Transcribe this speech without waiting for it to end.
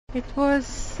It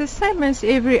was the same as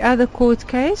every other court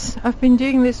case. I've been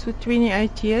doing this for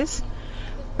 28 years.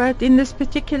 But in this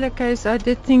particular case, I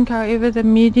did think, however, the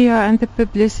media and the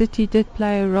publicity did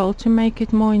play a role to make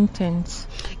it more intense.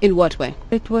 In what way?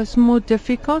 It was more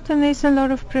difficult, and there's a lot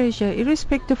of pressure,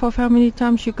 irrespective of how many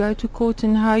times you go to court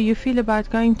and how you feel about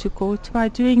going to court. By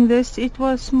doing this, it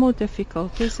was more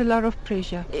difficult. There's a lot of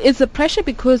pressure. Is the pressure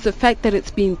because the fact that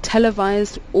it's being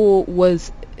televised, or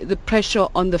was the pressure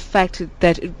on the fact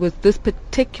that it was this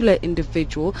particular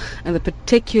individual and the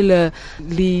particular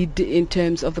lead in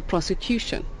terms of the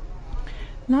prosecution?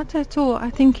 Not at all. I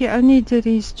think he only did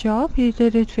his job. He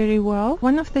did it very well.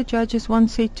 One of the judges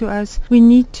once said to us, we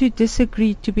need to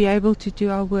disagree to be able to do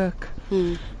our work.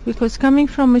 Because coming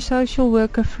from a social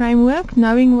worker framework,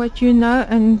 knowing what you know,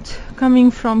 and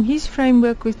coming from his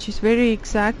framework, which is very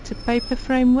exact, a paper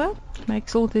framework,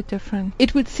 makes all the difference.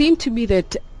 It would seem to me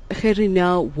that Gerrie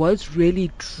Nel was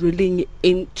really drilling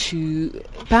into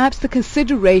perhaps the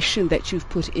consideration that you've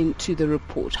put into the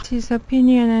report. It's his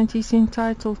opinion and he's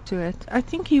entitled to it. I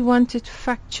think he wanted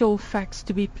factual facts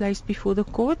to be placed before the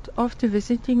court. After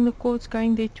visiting the courts,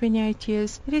 going there 28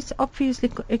 years, it is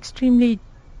obviously extremely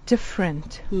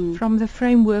different from the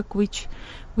framework which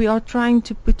we are trying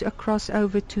to put across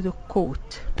over to the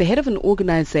court. The head of an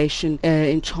organization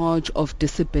in charge of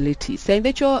disability saying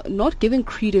that you're not giving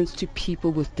credence to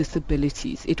people with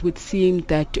disabilities. It would seem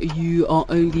that you are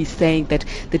only saying that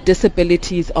the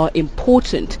disabilities are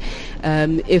important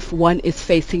if one is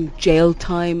facing jail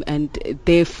time, and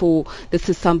therefore this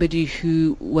is somebody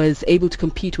who was able to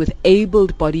compete with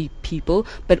able-bodied people,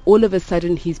 but all of a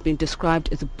sudden he's been described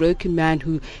as a broken man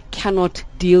who cannot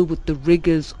deal with the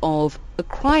rigors of a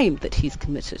crime that he's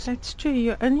committed. That's true.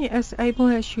 You're only as able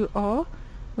as you are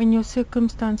when your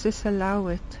circumstances allow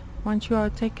it. Once you are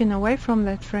taken away from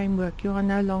that framework, you are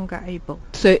no longer able.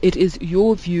 So it is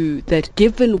your view that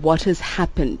given what has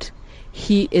happened,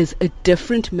 he is a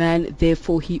different man,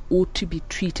 therefore he ought to be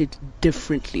treated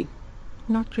differently?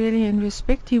 Not really in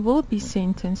respect. He will be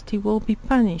sentenced, he will be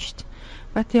punished.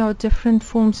 But there are different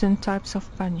forms and types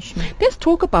of punishment. Let's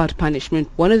talk about punishment.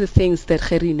 One of the things that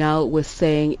Gerrie Nel was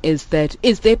saying is that,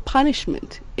 is there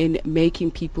punishment in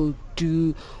making people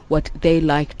do what they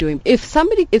like doing? If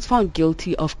somebody is found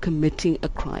guilty of committing a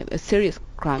crime, a serious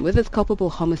crime, whether it's culpable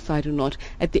homicide or not,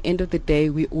 at the end of the day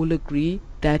we all agree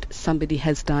that somebody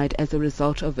has died as a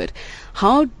result of it.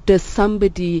 How does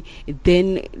somebody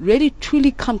then really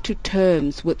truly come to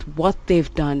terms with what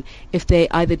they've done if they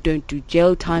either don't do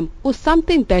jail time or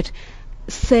something that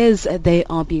says they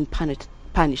are being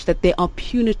punished, that there are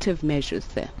punitive measures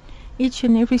there? Each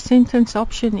and every sentence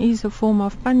option is a form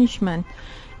of punishment.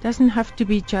 It doesn't have to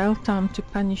be jail time to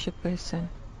punish a person.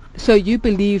 So you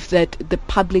believe that the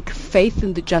public faith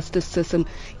in the justice system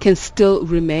can still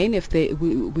remain if we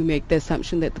make the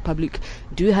assumption that the public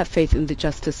do have faith in the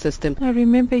justice system? Now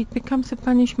remember, it becomes a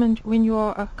punishment when you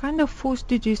are kind of forced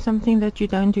to do something that you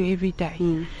don't do every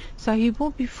day. So he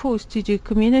will be forced to do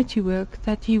community work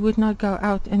that he would not go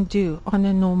out and do on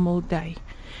a normal day.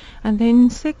 And then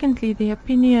secondly, the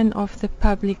opinion of the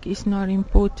public is not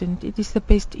important. It is the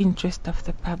best interest of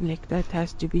the public that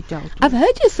has to be dealt with. I've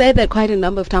heard you say that quite a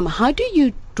number of times. How do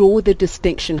you draw the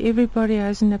distinction? Everybody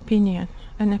has an opinion.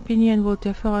 An opinion will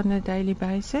differ on a daily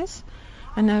basis.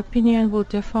 An opinion will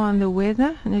differ on the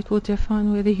weather, and it will differ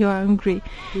on whether you are hungry.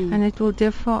 And it will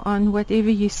differ on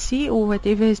whatever you see or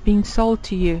whatever is being sold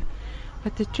to you.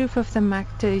 But the truth of the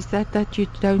matter is that you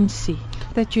don't see,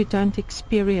 that you don't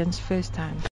experience firsthand.